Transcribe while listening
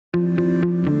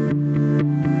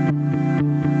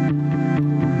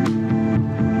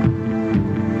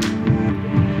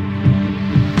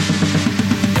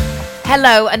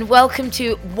Hello and welcome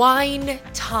to Wine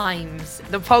Times,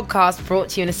 the podcast brought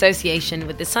to you in association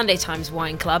with the Sunday Times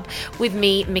Wine Club with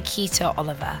me, Makita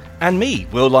Oliver. And me,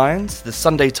 Will Lyons, the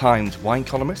Sunday Times wine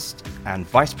columnist and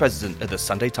vice president of the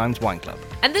Sunday Times Wine Club.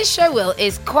 And this show, Will,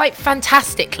 is quite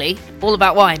fantastically all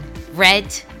about wine.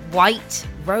 Red, white,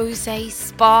 rosé,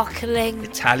 sparkling.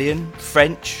 Italian,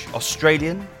 French,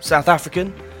 Australian, South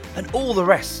African, and all the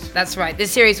rest. That's right.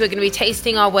 This series, we're going to be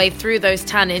tasting our way through those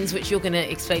tannins, which you're going to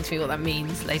explain to me what that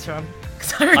means later on.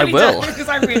 I will. Because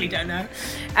I really don't know.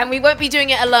 And we won't be doing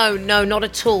it alone. No, not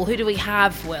at all. Who do we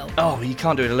have, Will? Oh, you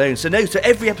can't do it alone. So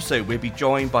every episode we'll be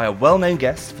joined by a well-known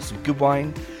guest for some good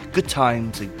wine, good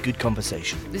times, and good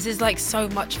conversation. This is like so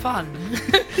much fun.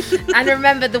 And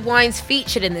remember, the wines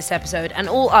featured in this episode and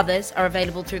all others are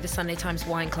available through the Sunday Times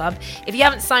Wine Club. If you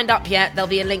haven't signed up yet, there'll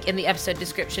be a link in the episode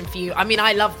description for you. I mean,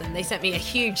 I love them. They sent me a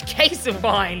huge case of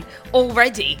wine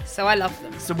already, so I love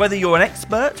them. So whether you're an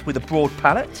expert with a broad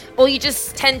palate, or you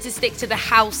just tend to stick to the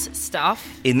house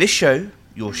stuff, in this show,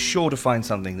 you're sure to find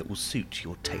something that will suit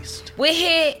your taste. We're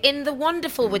here in the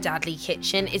wonderful Wadadley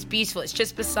kitchen. It's beautiful. It's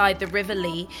just beside the River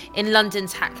Lee in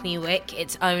London's Hackney Wick.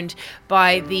 It's owned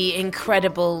by the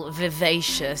incredible,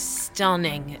 vivacious,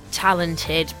 stunning,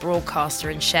 talented broadcaster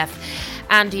and chef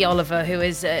Andi Oliver, who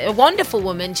is a wonderful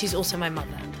woman. She's also my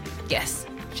mother. Yes,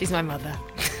 she's my mother.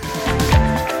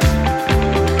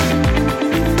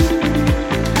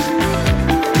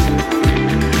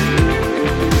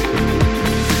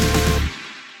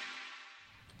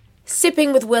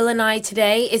 Sipping with Will and I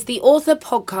today is the author,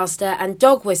 podcaster and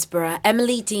dog whisperer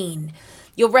Emily Dean.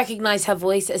 You'll recognise her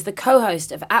voice as the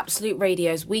co-host of Absolute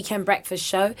Radio's Weekend Breakfast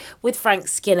show with Frank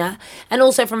Skinner, and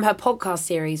also from her podcast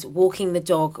series Walking the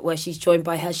Dog, where she's joined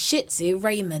by her Shih Tzu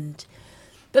Raymond.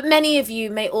 But many of you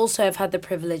may also have had the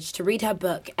privilege to read her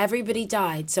book Everybody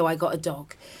Died, So I Got a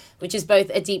Dog, which is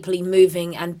both a deeply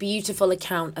moving and beautiful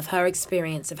account of her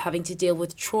experience of having to deal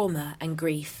with trauma and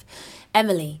grief.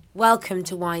 Emily, welcome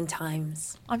to Wine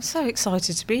Times. I'm so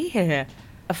excited to be here.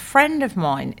 A friend of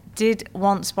mine did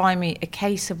once buy me a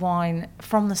case of wine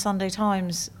from the Sunday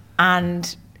Times,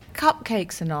 and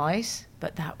cupcakes are nice,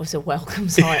 but that was a welcome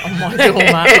sight on my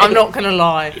doormat. I'm not going to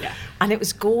lie. Yeah. And it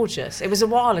was gorgeous. It was a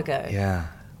while ago. Yeah.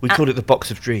 We called it the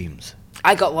Box of Dreams.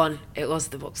 I got one. It was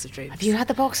the Box of Dreams. Have you had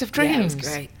the Box of Dreams? Yeah, it was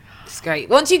great. It's great.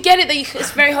 Once you get it,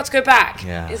 it's very hard to go back,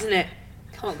 yeah. Isn't it?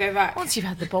 Can't go back. Once you've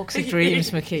had the Box of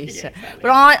Dreams, Makita. Yeah, exactly. But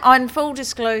I, in full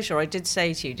disclosure, I did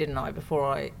say to you, didn't I, before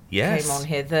I came on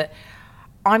here, that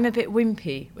I'm a bit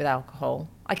wimpy with alcohol.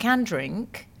 I can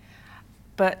drink,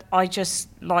 but I just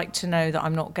like to know that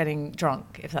I'm not getting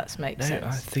drunk, if that makes sense.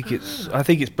 I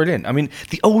think it's brilliant. I mean,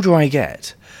 the older I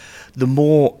get, the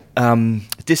more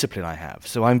discipline I have.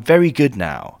 So I'm very good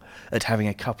now at having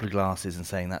a couple of glasses and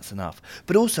saying that's enough.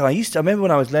 But also, I remember when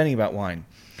I was learning about wine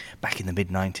back in the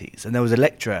mid-90s, and there was a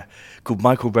lecturer called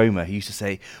Michael Romer who used to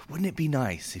say, wouldn't it be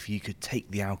nice if you could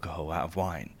take the alcohol out of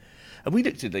wine? And we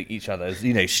looked at each other as,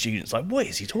 students, like, what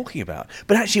is he talking about?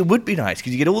 But actually it would be nice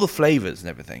because you get all the flavours and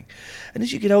everything. And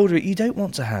as you get older, you don't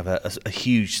want to have a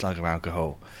huge slug of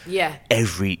alcohol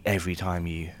every time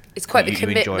you It's quite the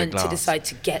commitment to decide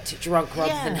to get drunk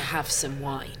rather than have some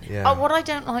wine. Yeah. Oh, what I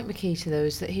don't like, Makita, though,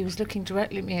 is that he was looking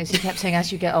directly at me as he kept saying,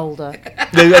 as you get older.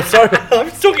 No, sorry, I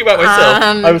was talking about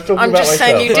myself. I'm just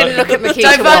saying you didn't look at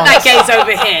Makita. Divert that gaze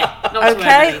over here. Not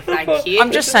okay. Thank you.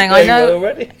 I'm just saying, I know.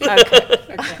 Already.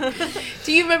 Okay.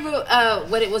 Do you remember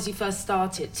when it was you first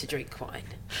started to drink wine?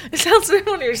 It sounds so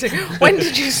funny. You're saying, when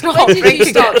did you start drinking? When did you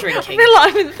start drinking? I feel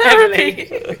like I'm in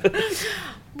therapy.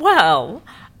 Well,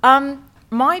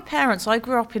 my parents, I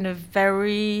grew up in a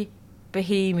very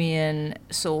bohemian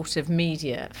sort of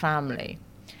media family.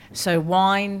 So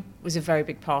wine was a very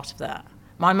big part of that.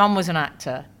 My mum was an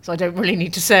actor, so I don't really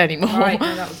need to say anymore. Right,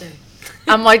 no, that'll do.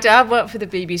 And my dad worked for the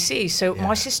BBC, so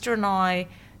my sister and I,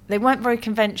 they weren't very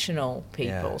conventional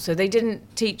people. So they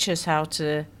didn't teach us how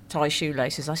to tie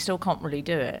shoelaces. I still can't really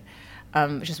do it.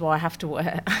 Which is why I have to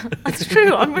wear... That's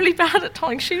true, I'm really bad at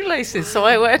tying shoelaces, so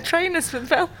I wear trainers with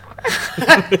Velcro.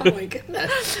 Oh my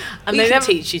goodness. And they can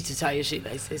teach you to tie your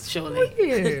shoelaces, surely. Will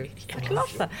you? I'd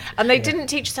love that. And they didn't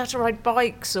teach us how to ride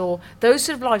bikes or those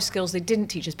sort of life skills they didn't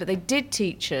teach us, but they did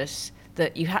teach us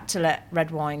that you had to let red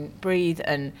wine breathe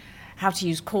and how to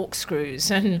use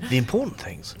corkscrews and... The important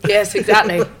things. Yes,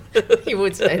 exactly. You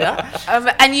would say that.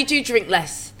 And you do drink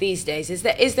less these days. Is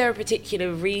there a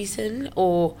particular reason,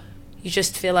 or you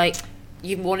just feel like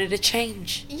you wanted a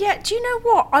change? Yeah, do you know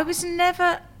what?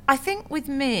 I think with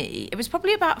me, it was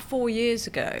probably about 4 years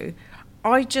ago,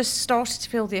 I just started to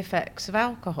feel the effects of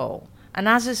alcohol. And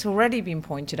as has already been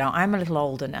pointed out, I'm a little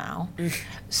older now.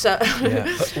 So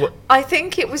I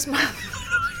think it was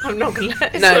I'm not going to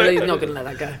let No, you're not going to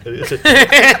let that go.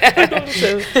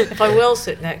 If I will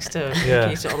sit next to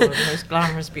Nikita Oliver, the most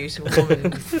glamorous, beautiful woman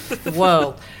in the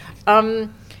world.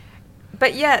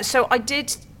 But yeah, so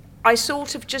I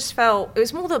sort of just felt, it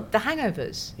was more the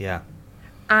hangovers. Yeah.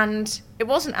 And it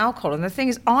wasn't alcohol. And the thing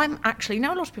is, a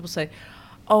lot of people say,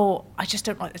 oh, I just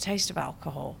don't like the taste of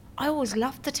alcohol. I always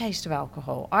loved the taste of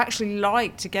alcohol. I actually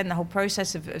liked, again, the whole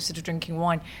process of sort of drinking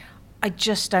wine. I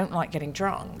just don't like getting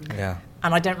drunk. Yeah.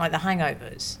 And I don't like the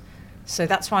hangovers. So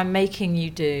that's why I'm making you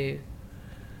do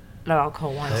low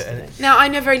alcohol wines today. Now, I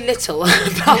know very little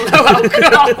about low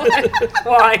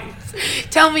alcohol wines.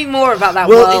 Tell me more about that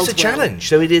world. Well, it's a challenge.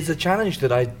 So it is a challenge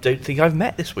that I don't think I've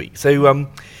met this week. So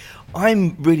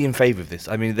I'm really in favour of this.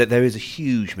 I mean, there is a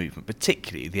huge movement,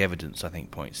 particularly the evidence, I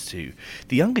think, points to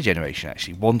the younger generation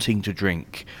actually wanting to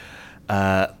drink,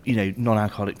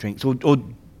 non-alcoholic drinks or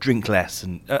drink less.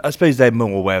 And I suppose they're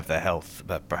more aware of their health,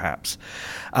 perhaps.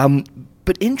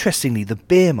 But interestingly, the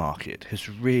beer market has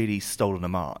really stolen a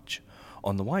march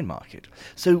on the wine market.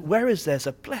 So whereas there's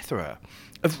a plethora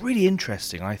of really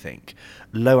interesting, I think,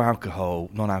 low-alcohol,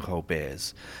 non-alcohol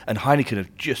beers, and Heineken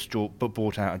have just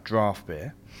brought out a draft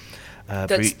beer.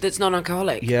 That's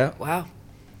non-alcoholic? Yeah. Wow.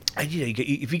 And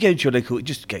if you go to your local, go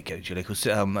to your local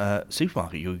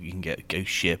supermarket, you can get Ghost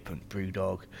Ship and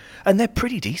Brewdog, and they're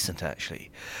pretty decent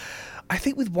actually. I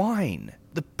think with wine,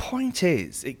 the point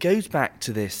is, it goes back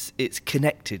to this. It's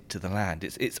connected to the land.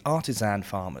 It's artisan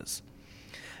farmers,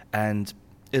 and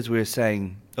as we were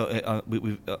saying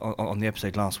on the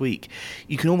episode last week,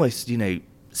 you can almost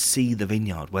see the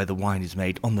vineyard where the wine is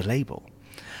made on the label.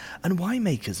 And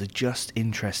winemakers are just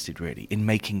interested, really, in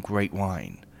making great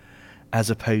wine, as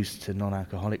opposed to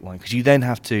non-alcoholic wine. Because you then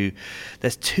have to...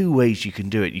 There's two ways you can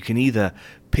do it. You can either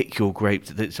pick your grapes,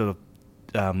 that sort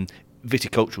of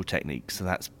viticultural techniques, so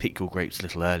that's pick your grapes a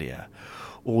little earlier,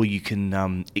 or you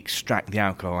can extract the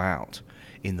alcohol out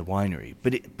in the winery.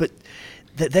 But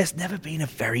there's never been a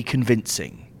very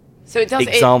convincing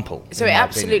example. So it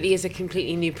absolutely is a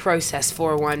completely new process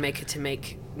for a winemaker to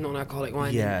make non-alcoholic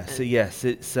wine. Yeah. So yes,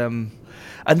 it's and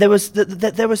there were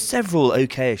several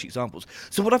okayish examples.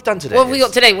 So what I've done today. What have we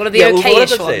got today? What are the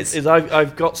okayish ones? Is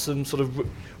I've got some sort of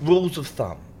rules of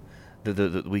thumb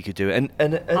that we could do, and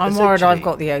I'm worried I've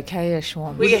got the okayish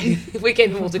one. We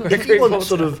gave them all to if you want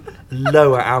sort of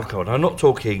lower alcohol, and I'm not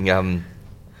talking,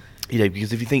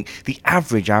 because if you think the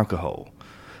average alcohol.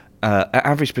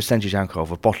 Average percentage alcohol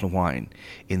of a bottle of wine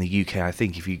in the UK, I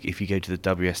think, if you go to the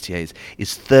WSTAs,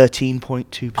 is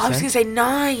 13.2%. I was going to say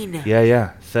 9.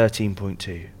 Yeah,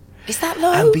 13.2. Is that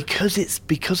low? And because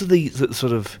of the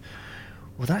sort of,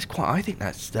 well, that's quite. I think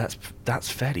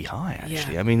that's fairly high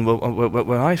actually. Yeah. I mean,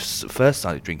 when I first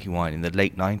started drinking wine in the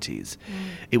late 90s,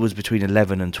 it was between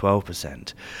 11 and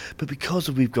 12%. But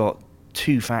because we've got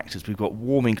two factors. We've got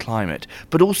warming climate,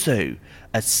 but also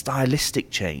a stylistic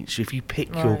change. If you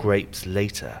pick your grapes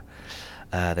later,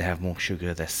 they have more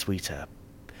sugar, they're sweeter,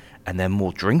 and they're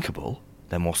more drinkable,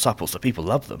 they're more supple, so people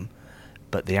love them,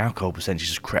 but the alcohol percentage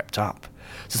has crept up.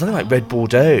 So something like Red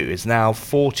Bordeaux is now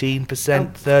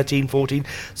 14%, 13, 14.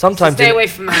 Sometimes stay away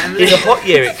from that. In a hot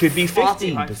year, it could be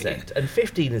 15%, and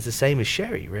 15 is the same as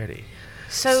sherry, really.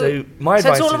 So my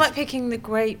advice it's all is, about picking the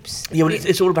grapes. Yeah, well,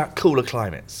 it's all about cooler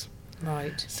climates.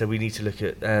 Right. So we need to look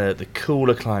at the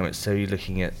cooler climates. So you're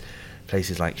looking at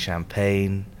places like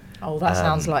Champagne. Oh, that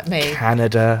sounds like me.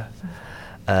 Canada,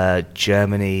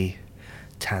 Germany,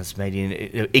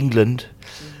 Tasmania, England.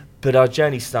 But our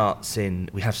journey starts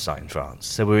we have to start in France.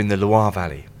 So we're in the Loire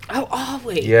Valley. Oh, are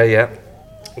we? Yeah.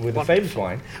 With a famous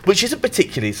wine, which isn't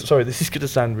particularly, sorry, this is going to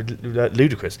sound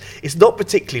ludicrous. It's not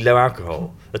particularly low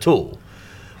alcohol at all,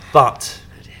 but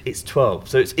it's 12.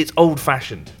 So it's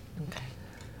old-fashioned.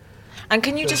 And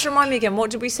can you just remind me again, what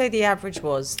did we say the average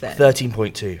was then?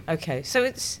 13.2. Okay, so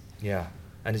it's... Yeah.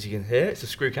 And as you can hear, it's a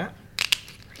screw cap.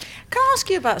 Can I ask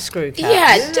you about screw caps?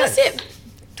 Yeah, does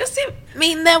it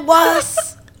mean they're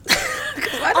worse?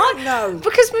 I don't know.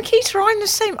 Because Makita, I'm the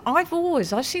same.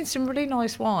 I've seen some really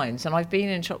nice wines, and I've been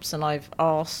in shops and I've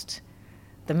asked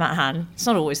the man, it's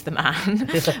not always the man,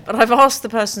 but I've asked the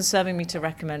person serving me to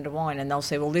recommend a wine, and they'll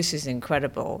say, well, this is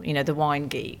incredible, the wine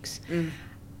geeks.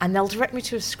 And they'll direct me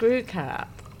to a screw cap,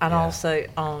 and I'll say,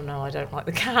 oh no, I don't like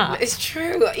the cap. It's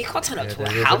true. You can't turn up to a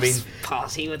house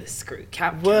party with a screw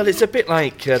cap. Well, it's a bit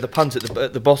like the punt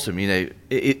at the bottom,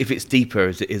 if it's deeper,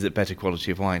 is it better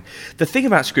quality of wine? The thing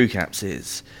about screw caps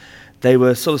is they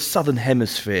were sort of Southern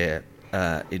Hemisphere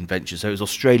inventions, so it was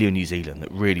Australia and New Zealand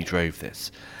that really drove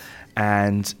this.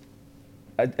 And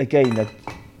again,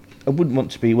 I wouldn't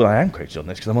want to be... Well, I am quoted on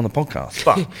this because I'm on the podcast.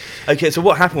 But, okay, so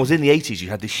what happened was in the 80s, you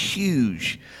had this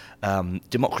huge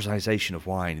democratisation of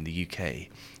wine in the UK,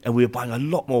 and we were buying a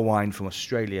lot more wine from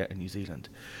Australia and New Zealand,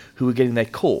 who were getting their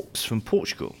corks from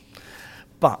Portugal.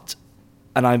 But,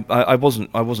 and I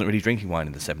wasn't really drinking wine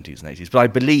in the 70s and 80s, but I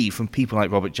believe from people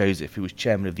like Robert Joseph, who was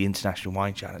chairman of the International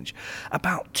Wine Challenge,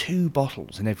 about 2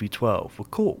 bottles in every 12 were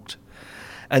corked.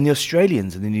 And the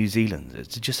Australians and the New Zealanders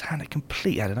just had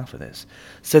enough of this.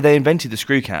 So they invented the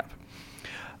screw cap.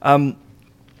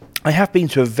 I have been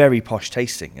to a very posh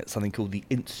tasting at something called the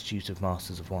Institute of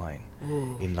Masters of Wine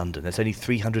in London. There's only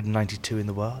 392 in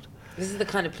the world. This is the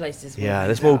kind of places. Yeah,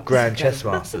 there's more Grand Chess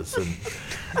Masters.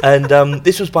 And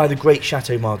this was by the great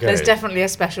Chateau Margaux. There's definitely a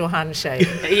special handshake.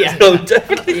 Yeah. Oh,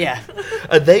 definitely. Yeah.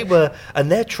 And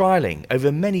they're trialling over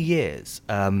many years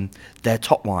their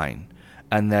top wine,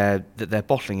 and they're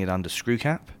bottling it under screw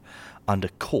cap, under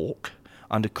cork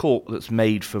that's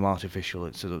made from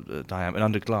artificial sort of diameter, and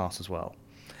under glass as well.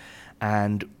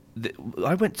 And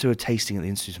I went to a tasting at the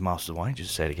Institute of Masters of Wine, just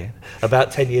to say it again,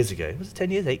 about 10 years ago. Was it 10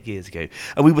 years? 8 years ago.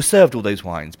 And we were served all those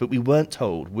wines, but we weren't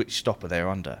told which stopper they were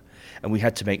under. And we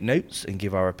had to make notes and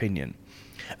give our opinion.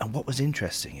 And what was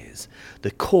interesting is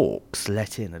the corks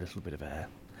let in a little bit of air.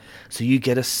 So you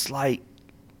get a slight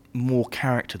more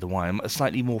character to the wine, a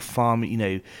slightly more funky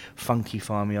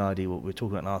farmyardy, what we were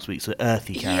talking about last week, so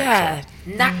earthy character.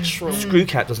 Yeah, natural. Screw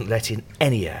cap doesn't let in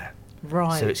any air.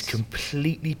 Right. So it's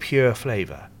completely pure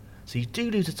flavour. So you do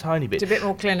lose a tiny bit. It's a bit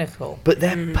more clinical. But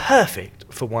they're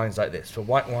perfect for wines like this, for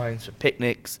white wines, for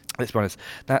picnics. Let's be honest,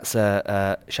 that's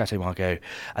Chateau Margaux,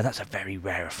 and that's a very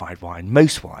rarefied wine.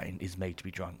 Most wine is made to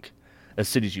be drunk as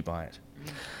soon as you buy it.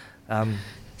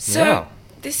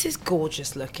 This is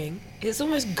gorgeous looking. It's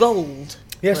almost gold.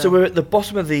 Yeah, so we're at the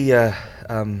bottom of the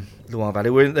Loire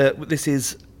Valley. This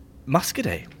is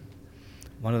Muscadet.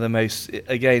 One of the most,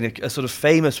 again, a sort of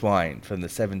famous wine from the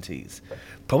 70s.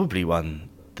 Probably one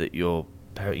that you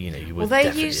would Well, they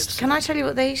definitely used. have Can I seen. tell you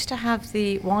what they used to have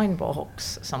the wine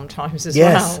box sometimes as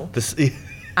Yes. well.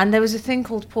 And there was a thing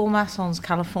called Paul Masson's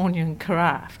California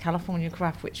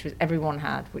Carafe, which everyone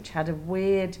had, which had a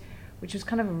weird, which was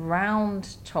kind of a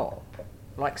round top,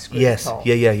 like screw top.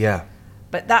 Yeah.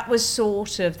 But that was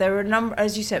sort of, there were a number,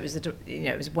 as you said,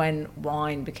 it was when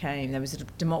wine became, there was a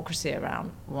democracy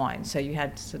around wine. So you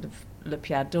had sort of Le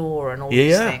Pied d'Or and all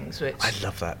these things. Which, I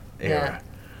love that era.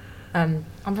 I'm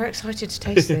very excited to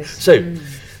taste this. So,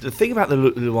 the thing about the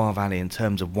Loire Valley in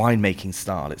terms of winemaking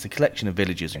style, it's a collection of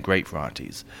villages and grape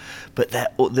varieties, but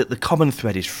the common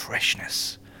thread is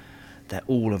freshness. They're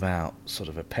all about sort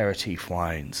of aperitif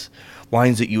wines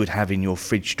that you would have in your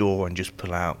fridge door and just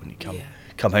pull out when you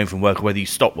come home from work, or whether you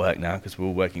stop work now because we're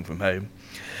all working from home.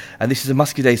 And this is a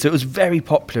Muscadet, so it was very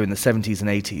popular in the 70s and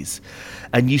 80s,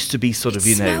 and used to be sort of,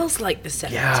 It smells like the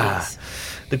 70s. Yeah.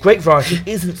 The grape variety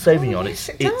isn't Sauvignon. yes,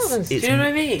 it does. Do you know what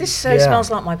I mean? This smells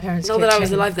like my parents' Not kitchen. that I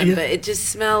was alive then, but it just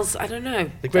smells, I don't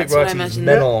know. The grape That's what I variety is imagine.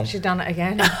 Melon. She's done it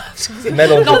again.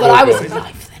 Melon. Not that I was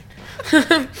alive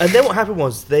then. And then what happened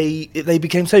was they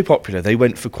became so popular, they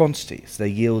went for quantities, their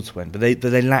yields went, but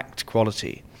they lacked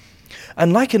quality.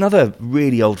 And like another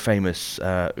really old famous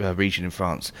region in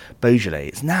France, Beaujolais,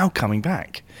 it's now coming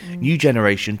back. New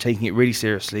generation taking it really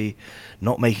seriously,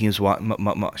 not making as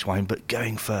much wine, but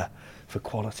going for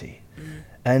quality.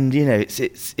 And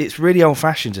it's really old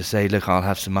fashioned to say, look, I'll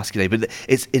have some Muscadet, but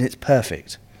it's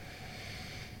perfect.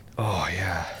 Oh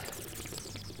yeah.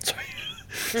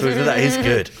 So that is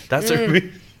good. That's a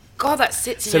really. God, that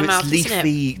sits in So your mouth, it's isn't it?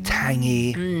 leafy,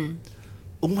 tangy,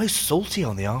 almost salty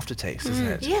on the aftertaste, isn't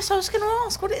it? Yes, I was going to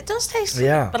ask what it does taste like.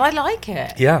 Yeah. But I like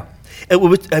it. Yeah.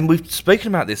 And we've spoken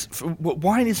about this.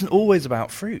 Wine isn't always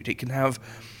about fruit. It can have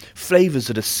flavours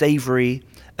that are savoury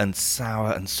and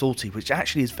sour and salty, which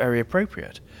actually is very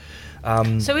appropriate.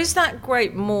 So is that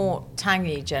grape more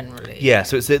tangy generally? Yeah,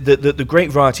 so it's the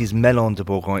grape variety is Melon de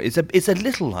Bourgogne. It's a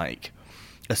little like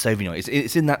a Sauvignon.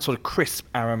 It's in that sort of crisp,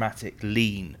 aromatic,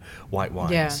 lean white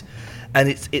wines. Yeah. And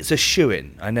it's a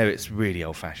shoe-in. I know it's really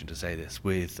old-fashioned to say this,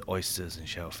 with oysters and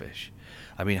shellfish.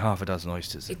 I mean, half a dozen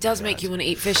oysters. It does make you want to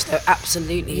eat fish, though.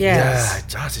 Absolutely. Yes. Yeah, it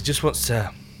does. It just wants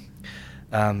to,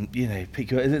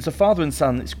 pick you. It's a father and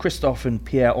son. It's Christophe and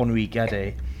Pierre-Henri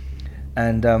Gadet.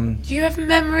 And Do you have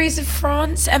memories of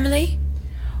France, Emily?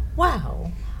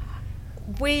 Well,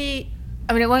 it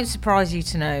won't surprise you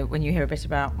to know when you hear a bit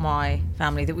about my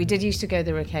family that we did used to go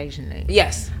there occasionally.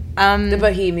 Yes. The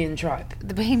Bohemian tribe.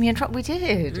 The Bohemian tribe, we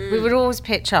did. We would always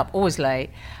pitch up, always late,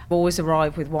 always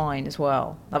arrive with wine as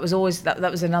well. That was always that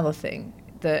was another thing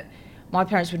that my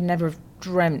parents would never have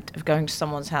dreamt of going to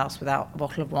someone's house without a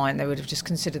bottle of wine. They would have just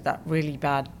considered that really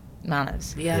bad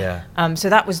manners. Yeah. So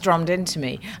that was drummed into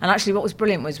me. And actually what was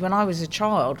brilliant was when I was a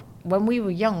child, when we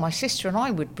were young, my sister and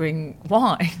I would bring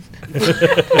wine. We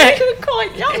were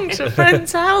quite young, to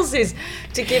friends' houses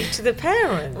to give to the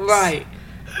parents. Right.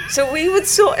 So we would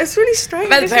it's really strange.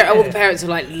 All the parents were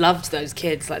like, loved those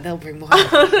kids. Like, they'll bring wine.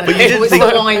 But you didn't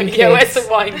think wine kids. Yeah, where's the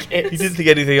wine kids? You didn't think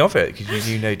anything of it because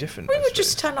you knew no different. We would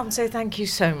just turn up and say thank you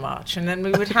so much, and then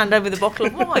we would hand over the bottle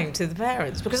of wine to the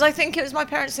parents, because I think it was my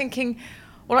parents thinking,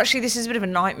 well, actually, this is a bit of a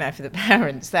nightmare for the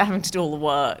parents. They're having to do all the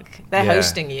work. They're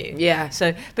hosting you. Yeah.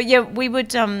 So, but yeah, we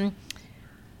would.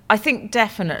 I think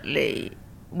definitely,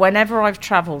 whenever I've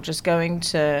travelled, just going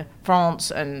to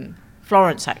France and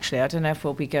Florence. Actually, I don't know if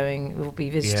we'll be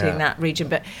visiting that region,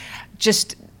 but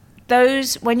just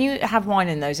those, when you have wine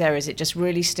in those areas, it just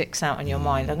really sticks out in your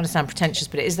mind. I'm going to sound pretentious,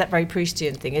 but it is that very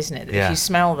Proustian thing, isn't it? That if you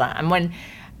smell that, and when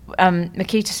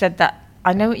Makita said that,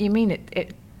 I know what you mean.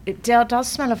 It does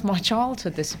smell of my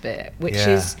childhood this bit, which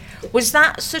was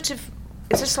that sort of,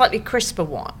 it's a slightly crisper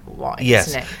wine, yes.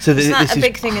 Isn't it? So is that this a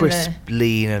big thing crisp,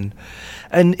 lean,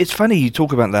 and it's funny you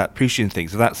talk about that Proustian thing.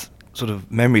 So that's sort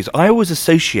of memories. I always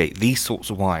associate these sorts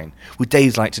of wine with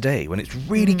days like today when it's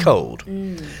really cold,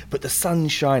 but the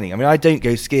sun's shining. I mean, I don't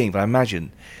go skiing, but I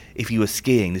imagine if you were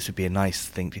skiing, this would be a nice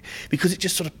thing because it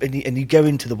just sort of, and you go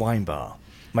into the wine bar.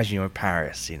 Imagine you're in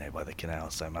Paris, by the canal,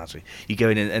 so much. You go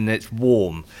in and it's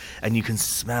warm, and you can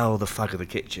smell the fug of the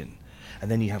kitchen,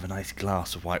 and then you have a nice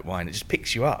glass of white wine. It just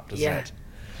picks you up, doesn't it?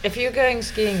 If you're going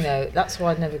skiing, though, that's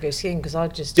why I'd never go skiing, because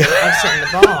I'd sit in the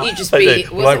bar. You'd just be,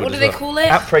 what do they call it?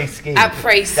 Après ski.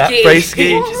 Après ski. Après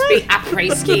ski. You'd just be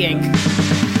après skiing.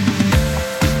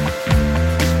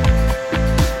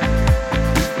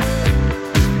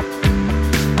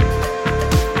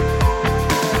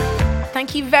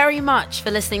 Thank you very much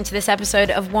for listening to this episode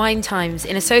of Wine Times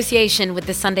in association with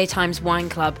the Sunday Times Wine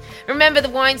Club. Remember, the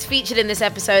wines featured in this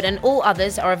episode and all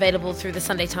others are available through the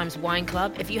Sunday Times Wine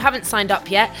Club. If you haven't signed up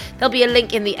yet, there'll be a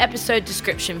link in the episode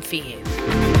description for you.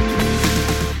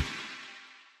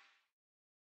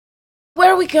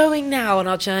 Where are we going now on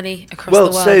our journey across the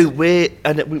world?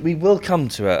 Well, so we will come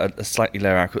to a slightly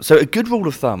lower alcohol. So a good rule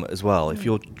of thumb as well, if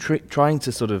you're trying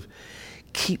to sort of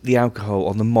keep the alcohol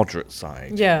on the moderate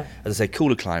side. Yeah. As I say,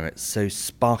 cooler climates, so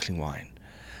sparkling wine.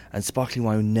 And sparkling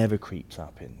wine never creeps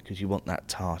up in because you want that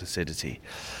tart acidity.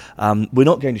 We're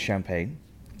not going to Champagne.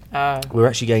 We're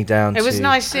actually going down to... It was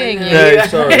nice seeing you. No,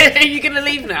 sorry. Are you going to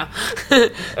leave now?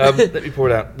 Let me pour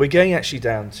it out. We're going actually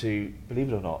down to, believe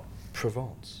it or not,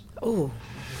 Provence. Oh.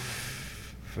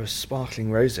 For a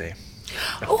sparkling rosé.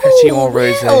 Oh,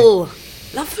 well.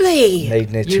 Lovely. Made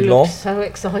near You Toulon. look so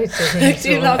excited. I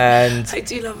do love I mean,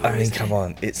 rosé. come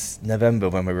on, it's November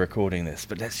when we're recording this,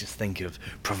 but let's just think of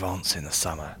Provence in the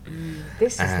summer.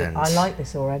 This is I like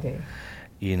this already.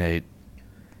 The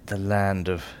land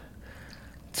of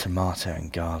tomato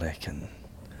and garlic and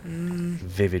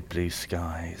vivid blue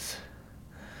skies,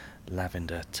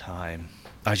 lavender, thyme.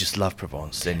 I just love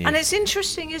Provence. And it's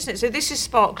interesting, isn't it? So this is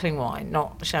sparkling wine,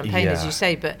 not champagne, as Yeah. you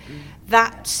say, but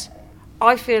that's...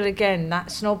 I feel, again,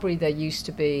 that snobbery there used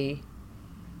to be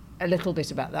a little bit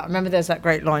about that. I remember there's that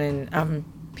great line in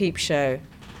Peep Show,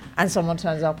 and someone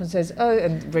turns up and says,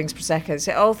 and brings Prosecco, and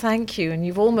say, oh, thank you, and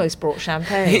you've almost brought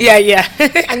champagne. Yeah.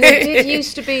 And there did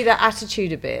used to be that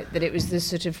attitude a bit, that it was this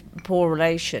sort of poor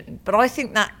relation. But I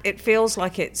think that it feels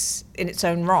like it's, in its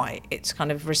own right, it's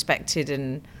kind of respected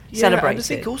and celebrated. I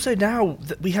think also now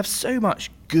that we have so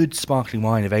much good sparkling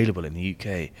wine available in the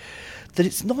UK, that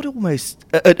it's not almost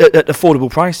at affordable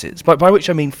prices, by which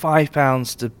I mean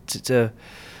 £5 to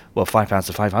 £5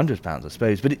 to £500, I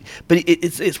suppose. But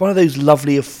it's one of those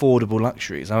lovely affordable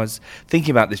luxuries. I was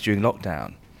thinking about this during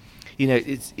lockdown.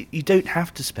 You don't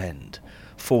have to spend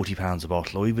 £40 a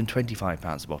bottle or even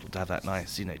 £25 a bottle to have that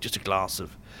nice, just a glass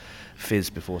of fizz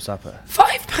before supper.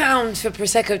 £5 for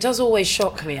Prosecco does always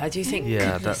shock me. I do think,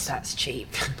 goodness, that's cheap.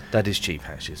 That is cheap,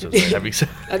 actually.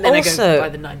 And then Also, I go buy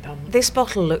the £9 one. This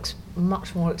bottle looks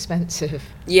much more expensive.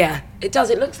 Yeah, it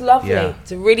does. It looks lovely. Yeah.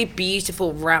 It's a really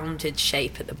beautiful rounded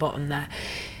shape at the bottom there.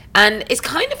 And it's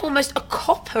kind of almost a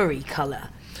coppery colour,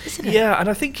 isn't it? Yeah, and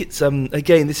I think it's,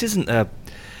 again, this isn't a,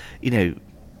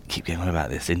 keep going on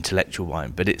about this, intellectual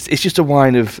wine, but it's just a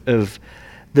wine of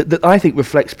that I think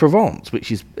reflects Provence, which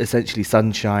is essentially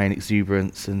sunshine,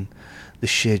 exuberance, and the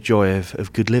sheer joy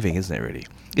of good living, isn't it, really?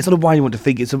 It's not a wine you want to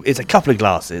think, it's a couple of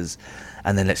glasses,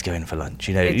 and then let's go in for lunch,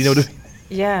 you know what I mean?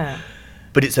 Yeah.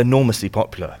 But it's enormously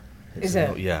popular. Is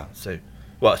it? Yeah, so...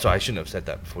 Well, sorry, I shouldn't have said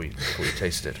that before you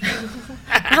tasted it.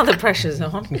 Now the pressure's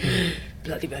on.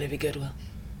 Bloody better be good, Will.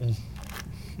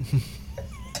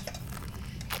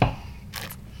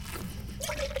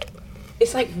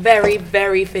 It's like very,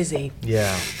 very fizzy.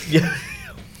 Yeah. Yeah.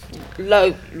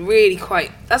 Low, really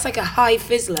quite. That's like a high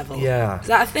fizz level. Yeah. Is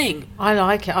that a thing? I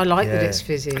like it. I like that Yeah. it's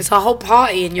fizzy. It's a whole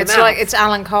party in your It's mouth. like it's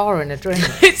Alan Carr in a drink.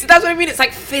 That's what I mean. It's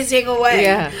like fizzing away.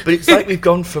 Yeah. But it's like we've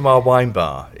gone from our wine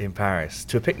bar in Paris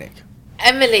to a picnic.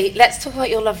 Emily, let's talk about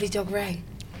your lovely dog Ray.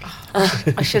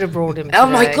 I should have brought him today. Oh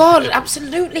my God!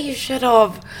 Absolutely, you should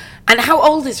have. And how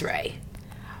old is Ray?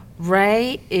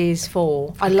 Ray is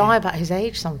 4. I lie about his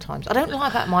age sometimes. I don't lie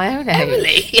about my own age.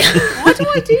 Emily. Why do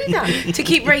I do that? To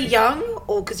keep Ray young,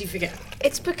 or because you forget?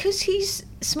 It's because he's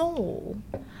small.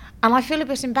 And I feel a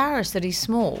bit embarrassed that he's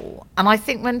small. And I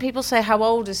think when people say, how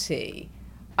old is he?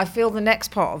 I feel the next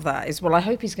part of that is, well, I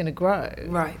hope he's going to grow.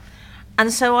 Right.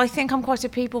 And so I think I'm quite a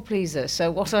people pleaser.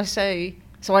 So what I say,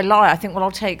 so I lie. I think, well,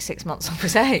 I'll take 6 months off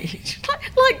his age.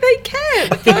 like they care.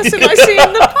 The person I see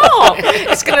in the park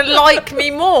is going to like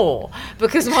me more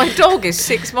because my dog is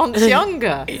 6 months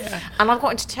younger. Yeah. And I've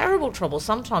got into terrible trouble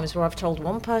sometimes where I've told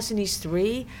one person he's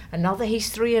 3, another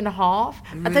he's 3.5,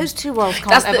 and those two worlds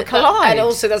can't ever collide. And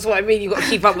also, that's what I mean. You've got to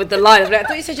keep up with the line. I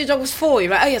thought you said your dog was 4.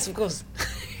 You're like, oh yes, of course.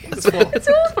 It's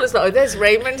awful. It's like, oh, there's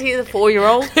Raymond, he's a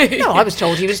 4-year-old. No, I was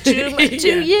told he was 2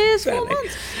 years, 4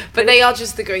 months. But they are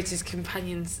just the greatest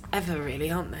companions ever, really,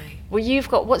 aren't they? Well, you've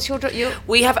got, what's your dog?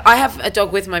 I have a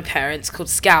dog with my parents called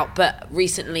Scout, but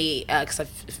recently, because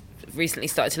I've recently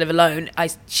started to live alone,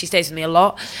 she stays with me a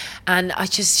lot, and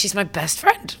she's my best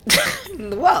friend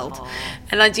in the world. Aww.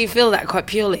 And I do feel that quite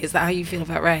purely. Is that how you feel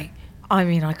about Ray? I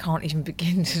mean, I can't even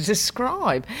begin to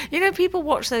describe. You know, people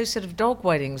watch those sort of dog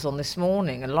weddings on This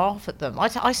Morning and laugh at them.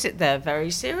 I sit there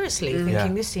very seriously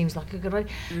thinking, this seems like a good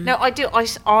idea. No, I do.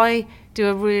 I do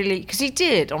a really... Because he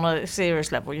did, on a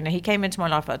serious level. You know, he came into my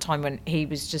life at a time when he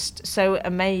was just so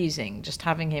amazing, just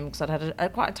having him, because I'd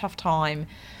had quite a tough time.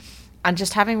 And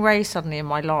just having Ray suddenly in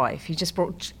my life, he just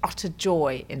brought utter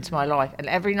joy into my life. And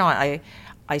every night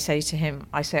I say to him,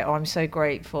 oh, I'm so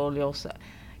grateful.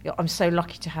 I'm so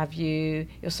lucky to have you.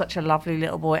 You're such a lovely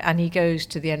little boy. And he goes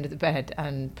to the end of the bed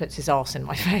and puts his arse in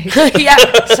my face. Yeah.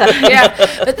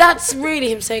 But that's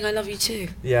really him saying, I love you too.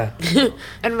 Yeah.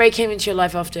 And Ray came into your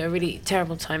life after a really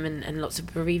terrible time and lots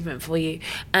of bereavement for you.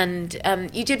 And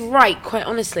you did write, quite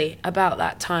honestly, about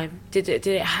that time. Did it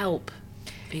help?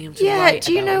 Being able to write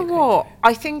do you know what? what?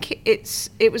 I think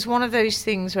it was one of those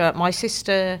things where my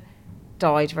sister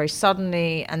died very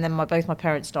suddenly, and then both my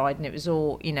parents died, and it was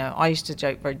all, you know, I used to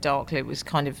joke very darkly, it was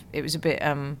a bit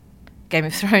Game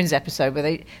of Thrones episode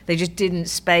where they just didn't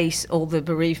space all the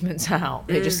bereavements out.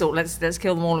 They just thought, let's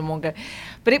kill them all in one go.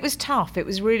 But it was tough. It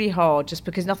was really hard, just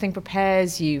because nothing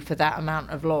prepares you for that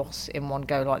amount of loss in one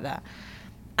go like that.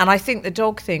 And I think the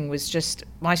dog thing was just,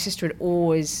 my sister had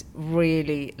always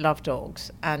really loved dogs,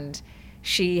 and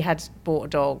she had bought a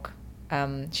dog.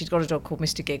 She'd got a dog called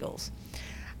Mr. Giggles.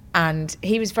 And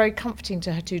he was very comforting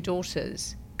to her 2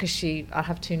 daughters, because I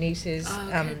have 2 nieces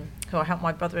who I help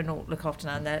my brother-in-law look after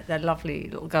now, and they're lovely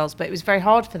little girls, but it was very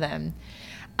hard for them.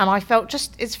 And I felt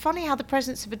it's funny how the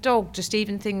presence of a dog, just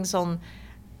even things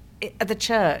at the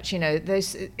church, you know,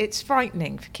 it's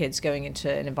frightening for kids going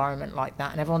into an environment like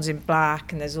that, and everyone's in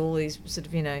black, and there's all these sort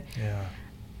of, you know. Yeah.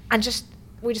 And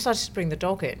we decided to bring the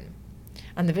dog in.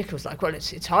 And the vicar was like, well,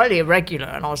 it's highly irregular.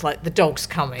 And I was like, the dog's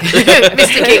coming.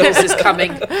 Mr. Giggles is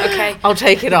coming. Okay. I'll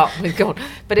take it up with God.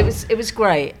 But it was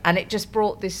great. And it just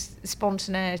brought this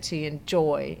spontaneity and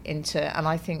joy into, and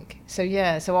I think, so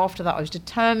after that I was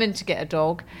determined to get a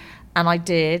dog. And I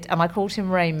did. And I called him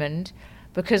Raymond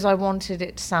because I wanted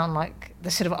it to sound like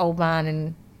the sort of old man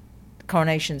in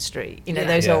Coronation Street. You know,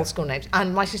 those old school names.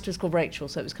 And my sister was called Rachel,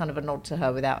 so it was kind of a nod to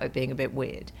her without it being a bit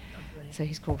weird. So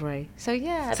he's called Ray. So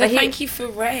yeah. So thank you for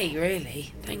Ray,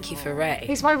 really. Thank you for Ray.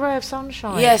 He's my ray of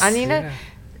sunshine. Yes. And you know,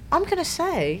 I'm going to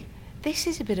say, this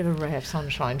is a bit of a ray of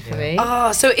sunshine for me.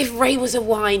 Oh, so if Ray was a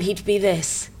wine, he'd be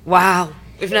this. Wow.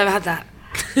 We've never had that.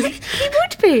 He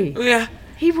would be. Yeah.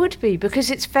 He would be,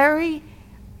 because it's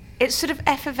sort of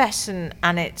effervescent,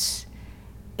 and it's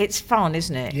fun,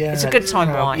 isn't it? Yeah. It's a good time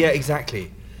wine. Yeah, exactly.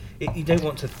 You don't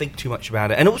want to think too much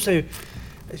about it. And also,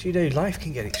 as you know, life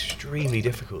can get extremely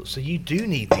difficult, so you do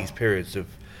need these periods of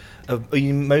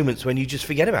moments when you just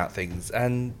forget about things,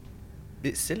 and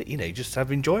it's silly, you know, just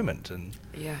have enjoyment, and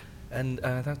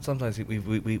that sometimes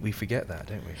we forget that,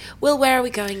 don't we? Well, where are we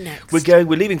going next? We're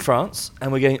leaving France,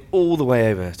 and we're going all the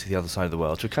way over to the other side of the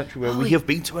world, to a country where we have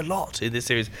been to a lot in this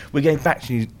series. We're going back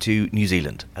to New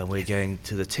Zealand, and we're going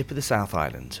to the tip of the South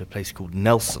Island, to a place called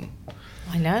Nelson.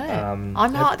 I know.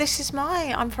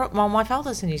 My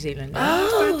father's in New Zealand.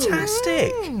 Oh,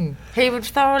 fantastic. He would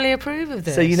thoroughly approve of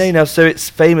this. So you know now, so it's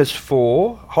famous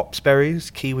for hops,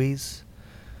 berries, kiwis,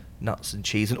 nuts and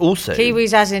cheese, and also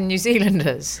Kiwis as in New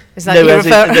Zealanders? Is that no,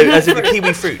 you as in the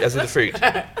kiwi fruit, as in the fruit.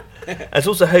 And it's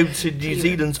also home to New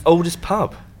Zealand's oldest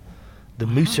pub, the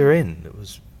Muta Inn, that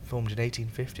was formed in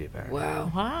 1850, apparently.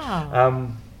 Wow.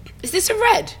 Wow. Is this a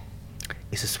red?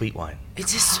 It's a sweet wine.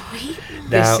 It's a sweet.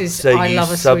 Now, I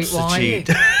love a sweet wine.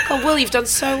 Oh, Will, you've done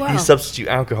so well. You substitute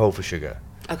alcohol for sugar.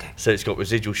 Okay. So it's got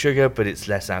residual sugar, but it's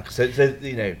less alcohol. So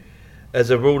you know, as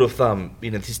a rule of thumb,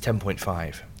 this is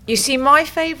 10.5. You see, my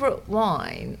favourite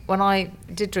wine, when I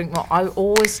did drink wine, I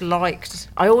always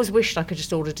wished I could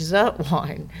just order dessert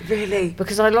wine. Really?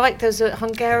 Because there's a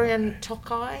Hungarian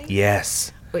Tokaj.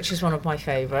 Yes. Which is one of my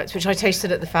favourites, which I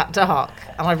tasted at the Fat Duck,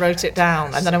 and I wrote it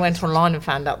down, and then I went online and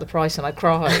found out the price, and I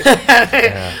cried.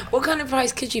 What kind of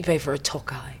price could you pay for a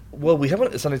Tokaj? Well, we have one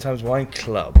at the Sunday Times Wine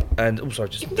Club, and also I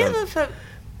just You can get them for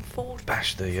 40.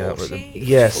 bash the 40,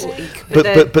 yes, 40 but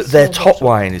their small top bottle.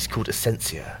 wine is called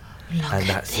Essentia, and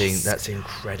that's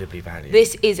incredibly valuable.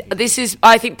 This is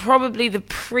I think probably the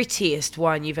prettiest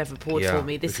wine you've ever poured for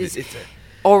me. This because is it's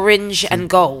orange and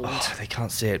gold. Oh, they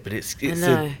can't see it, but it's know. a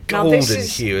Now, this golden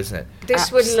is- hue, isn't it?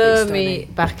 This would Absolutely lure me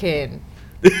stunning. back in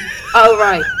Oh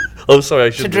right. Oh, sorry, I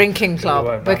should. to drinking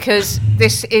club, because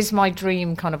this is my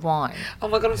dream kind of wine. Oh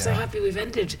my god, I'm so happy we've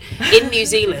ended in New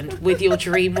Zealand with your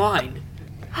dream wine.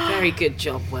 Very good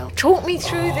job, Will. Talk me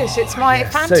through this. It's my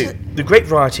So the grape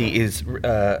variety is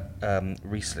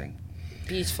Riesling.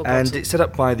 Beautiful And bottle. it's set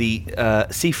up by the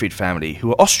Seafried family, who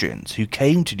are Austrians, who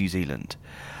came to New Zealand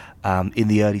in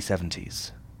the early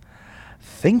 70s,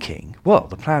 thinking, well,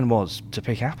 the plan was to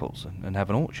pick apples and have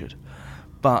an orchard.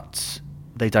 But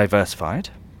they diversified,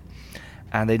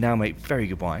 and they now make very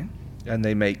good wine, and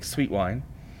they make sweet wine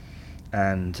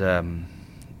and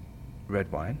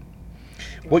red wine.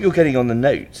 What you're getting on the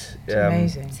note... It's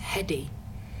amazing. It's heady.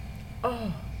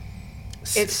 Oh,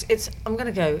 it's. I'm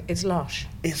gonna go. It's lush.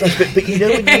 It's like, but you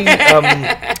know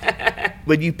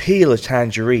when you peel a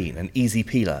tangerine, an easy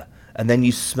peeler, and then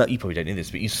you smell, you probably don't know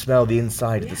this, but you smell the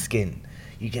inside of the skin,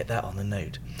 you get that on the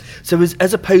note. So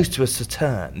as opposed to a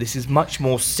Sauterne, this is much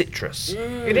more citrus.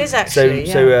 It is actually.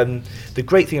 So the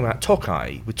great thing about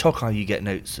Tokaj, with Tokaj you get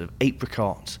notes of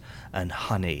apricot and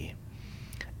honey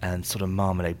and sort of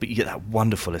marmalade, but you get that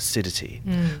wonderful acidity.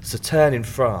 Sauterne in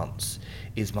France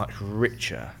is much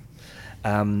richer.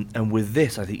 And with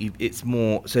this, I think it's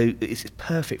more, so it's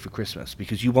perfect for Christmas,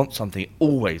 because you want something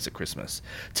always at Christmas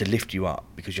to lift you up,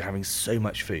 because you're having so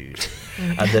much food.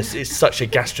 And it's such a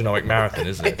gastronomic marathon,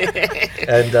 isn't it?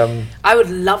 And I would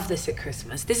love this at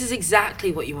Christmas. This is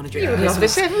exactly what you want to drink You at would love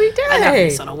Christmas. this every day. I have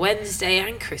this on a Wednesday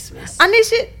and Christmas. And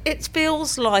is it? It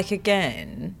feels like,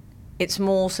 again, it's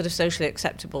more sort of socially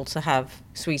acceptable to have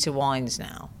sweeter wines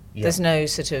now. Yeah. There's no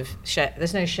sort of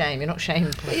there's no shame. You're not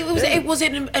shamed. It was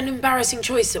an embarrassing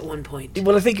choice at one point.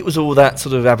 well, I think it was all that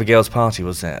sort of Abigail's party,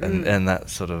 wasn't it? And that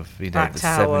sort of, Black the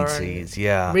Tower 70s,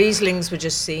 yeah. Rieslings were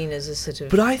just seen as a sort of.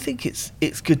 But I think it's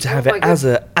good to have my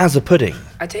it as a pudding.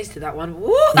 I tasted that one.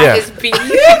 Woo, that Yeah. is beautiful.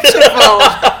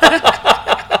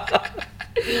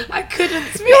 I couldn't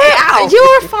spit it out.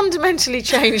 You're a fundamentally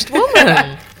changed woman.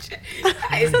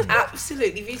 That is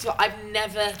absolutely beautiful. I've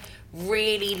never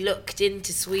really looked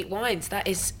into sweet wines. That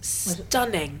is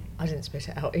stunning. I didn't spit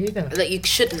it out either. Like, you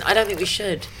shouldn't. I don't think we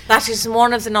should. That is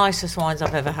one of the nicest wines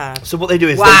I've ever had. So what they do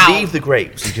is Wow. they leave the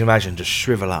grapes, you can imagine, to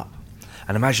shrivel up.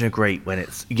 And imagine a grape when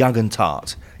it's young and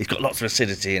tart. It's got lots of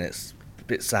acidity and it's a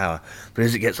bit sour. But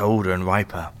as it gets older and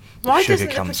riper, Why the sugar doesn't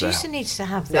the comes producer out. need to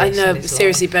have this? I in know. his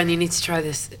Seriously, life? Ben, you need to try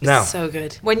this. It's Now. so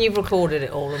good. When you've recorded it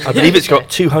all. And I believe it's got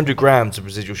 200 grams of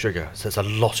residual sugar, so it's a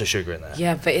lot of sugar in there.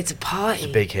 Yeah, but it's a party. It's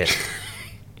a big hit.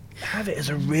 Have it as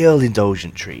a real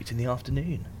indulgent treat in the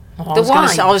afternoon. Oh, The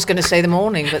wine. I was going to say the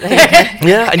morning, but there you go.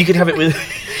 Yeah, and you can have it with...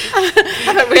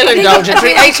 Have a real indulgent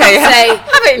treat. I think I can say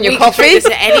Have it in your we could drink coffee. this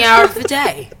at any hour of the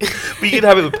day. But you can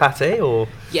have it with pate or...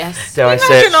 Yes. Dare I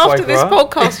say Imagine it, after this foie gras?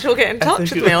 podcast, you'll get in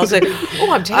touch with me. I'll say,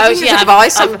 "Oh, I'm taking Oh, this yeah,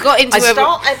 advice. I've got into I a-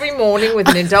 start every morning with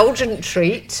an indulgent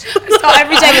treat." Start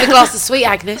every day with a glass of sweet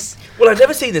Agnes. Well, I've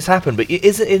never seen this happen, but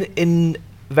is it in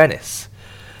Venice?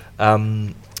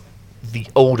 The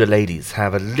older ladies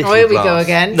have a little Oh, here we glass. go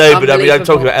again. No, but I mean, I'm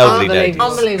talking about elderly ladies.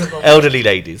 Unbelievable. Elderly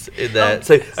ladies. In there.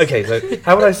 So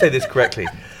how would I say this correctly?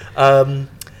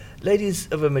 Ladies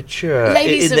of a mature,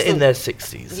 Ladies in of their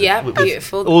 60s. Yeah,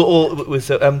 beautiful. Or with,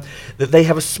 that they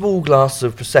have a small glass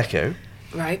of Prosecco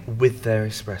Right. with their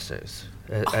espressos,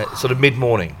 sort of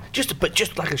mid-morning, just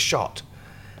like a shot.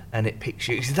 And it picks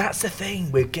you. See, that's the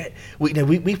thing.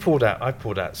 I poured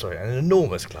out an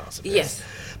enormous glass of this. Yes.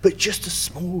 But just a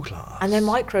small glass. And they're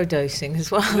microdosing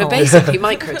as well. We're basically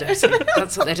microdosing.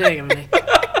 That's what they're doing, Emily.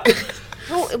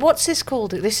 What's this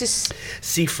called? This is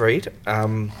Seafried.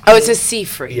 It's a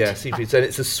Seafried. Yeah, Seafried. So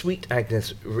it's a Sweet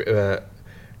Agnes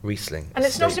Riesling. And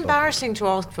it's not State embarrassing to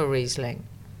ask for Riesling.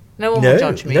 No one will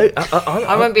judge me. No,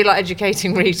 I won't be like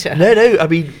educating Rita. No. I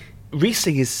mean,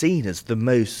 Riesling is seen as the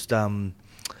most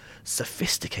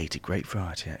sophisticated grape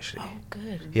variety, actually. Oh,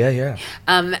 good. Yeah.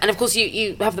 And of course,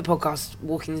 you have the podcast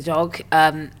Walking the Dog.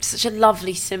 Such a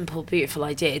lovely, simple, beautiful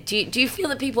idea. Do you feel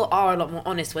that people are a lot more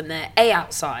honest when they're A,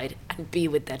 outside, and B,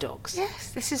 with their dogs?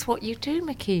 Yes, this is what you do,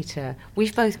 Makita.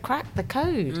 We've both cracked the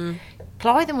code.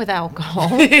 Ply them with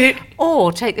alcohol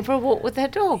or take them for a walk with their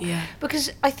dog. Yeah.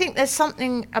 Because I think there's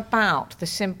something about the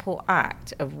simple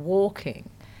act of walking,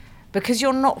 because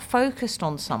you're not focused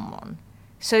on someone.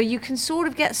 So you can sort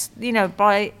of get,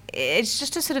 it's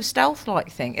just a sort of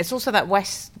stealth-like thing. It's also that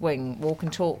West Wing walk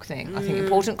and talk thing. I think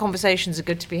important conversations are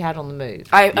good to be had on the move.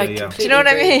 I completely Do you know what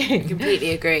agree. I mean? Completely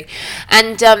agree.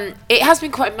 And it has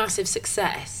been quite a massive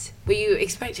success. Were you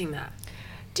expecting that?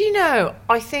 Do you know,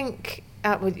 I think...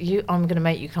 with you, I'm going to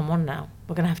make you come on now.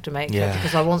 We're going to have to make it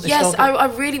because I want this Yes, dog. I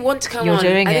really want to come You're on.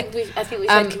 doing I it. think we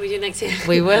said, can we do it next year?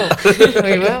 We will.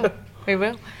 We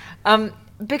will.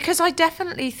 Because I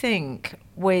definitely think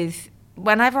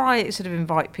whenever I sort of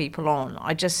invite people on,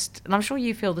 and I'm sure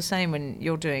you feel the same when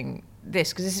you're doing this,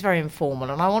 because this is very informal,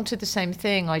 and I wanted the same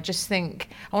thing. I just think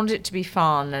I wanted it to be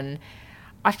fun, and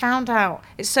I found out,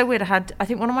 it's so weird, I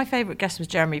think one of my favourite guests was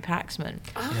Jeremy Paxman.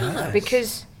 Nice.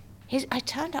 Because I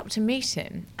turned up to meet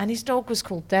him, and his dog was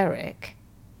called Derek.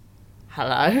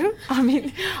 Hello? I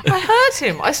mean, I heard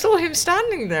him. I saw him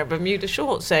standing there, Bermuda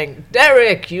shorts, saying,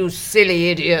 "Derek, you silly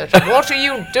idiot, what are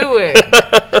you doing?"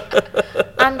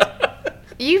 And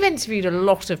you've interviewed a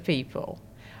lot of people,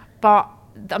 but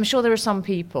I'm sure there are some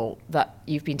people that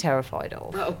you've been terrified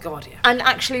of. Oh, God, yeah. And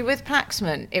actually, with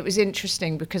Paxman, it was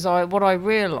interesting because what I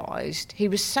realised, he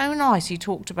was so nice. He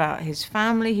talked about his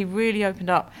family. He really opened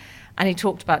up. And he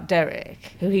talked about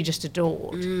Derek, who he just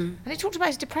adored. And he talked about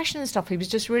his depression and stuff. He was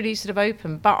just really sort of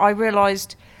open. But I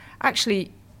realised,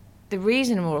 actually, the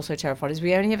reason we're also terrified is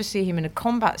we only ever see him in a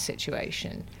combat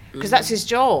situation. Because that's his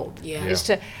job. Yeah. Is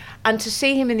to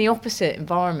see him in the opposite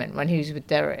environment when he was with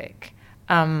Derek.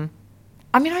 I mean,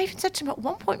 I even said to him at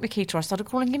one point, Makita, I started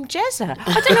calling him Jezza.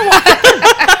 I don't know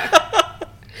why.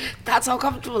 That's how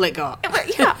comfortable it got.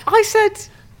 Yeah, I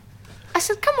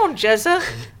said, come on, Jezza.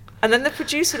 And then the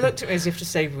producer looked at me as if to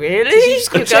say, "Really?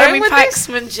 You're Jeremy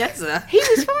Paxman Jezza. He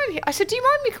was fine. I said, "Do you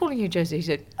mind me calling you Jezza?" He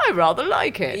said, "I rather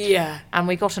like it." Yeah. And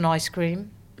we got an ice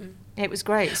cream. It was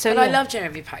great. So I love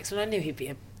Jeremy Paxman. I knew he'd be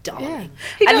a darling.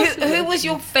 Yeah. And who was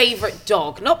your favourite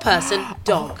dog? Not person,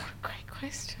 dog. Oh, great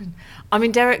question. I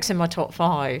mean, Derek's in my top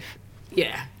 5.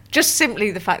 Yeah. Just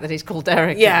simply the fact that he's called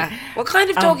Derek. Yeah. What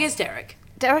kind of dog is Derek?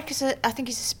 Derek is I think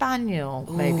he's a spaniel,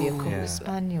 maybe a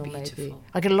spaniel, beautiful. maybe.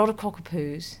 I get a lot of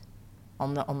cockapoos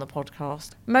on the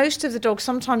podcast. Most of the dogs,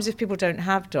 sometimes if people don't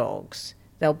have dogs,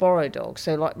 they'll borrow dogs.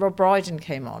 So like Rob Brydon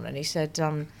came on and he said,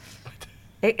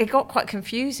 it got quite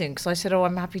confusing because I said, "Oh,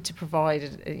 I'm happy to provide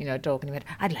a dog," and he went,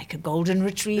 "I'd like a golden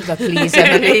retriever, please,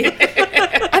 Emily."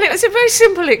 And it was a very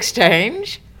simple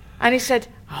exchange. And he said,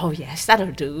 "Oh yes,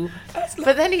 that'll do."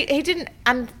 But then he didn't.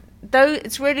 And though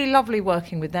it's really lovely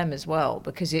working with them as well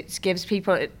because it gives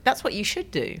people. That's what you should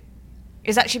do.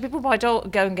 Is actually people go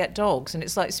and get dogs, and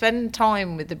it's like spend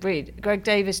time with the breed. Greg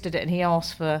Davis did it, and he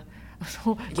asked for.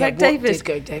 Greg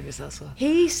Davis ask for?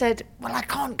 He said, "Well, I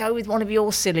can't go with one of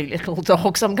your silly little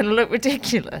dogs. I'm going to look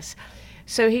ridiculous."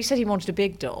 So he said he wanted a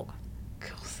big dog.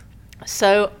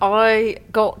 So I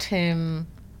got him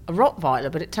a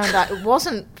Rottweiler, but it turned out it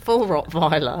wasn't full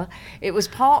Rottweiler. It was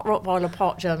part Rottweiler,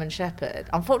 part German Shepherd.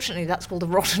 Unfortunately, that's called a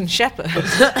Rotten Shepherd.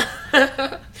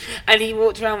 And he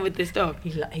walked around with this dog.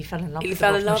 He fell in love. He with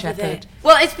fell the in Rotten love with Shepherd. it.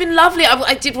 Well, it's been lovely.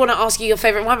 I did want to ask you your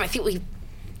favourite wine, but I think we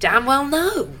damn well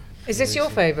know. Is this your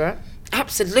favourite?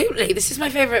 Absolutely. This is my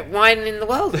favourite wine in the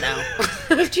world now.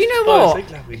 Do you know what?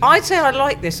 I'd say I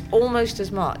like this almost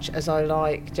as much as I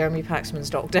like Jeremy Paxman's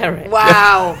Doc Derek.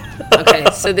 Wow. Okay,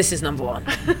 so this is number 1.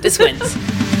 This wins.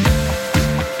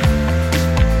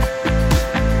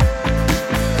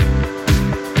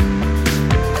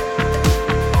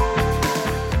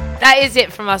 That is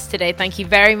it from us today. Thank you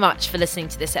very much for listening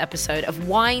to this episode of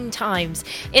Wine Times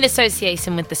in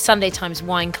association with the Sunday Times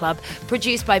Wine Club,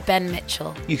 produced by Ben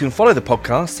Mitchell. You can follow the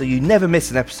podcast so you never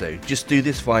miss an episode. Just do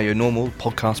this via your normal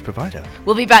podcast provider.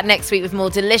 We'll be back next week with more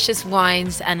delicious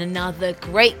wines and another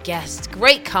great guest,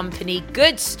 great company,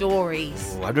 good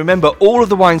stories. And remember, all of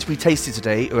the wines we tasted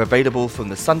today are available from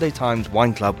the Sunday Times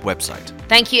Wine Club website.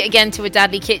 Thank you again to A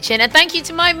Dadley Kitchen, and thank you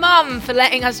to my mum for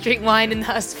letting us drink wine in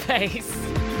her space.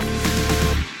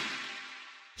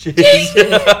 Cheers.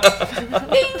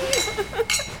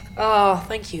 Oh,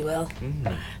 thank you, Will.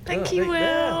 Thank you,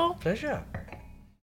 Will. Pleasure.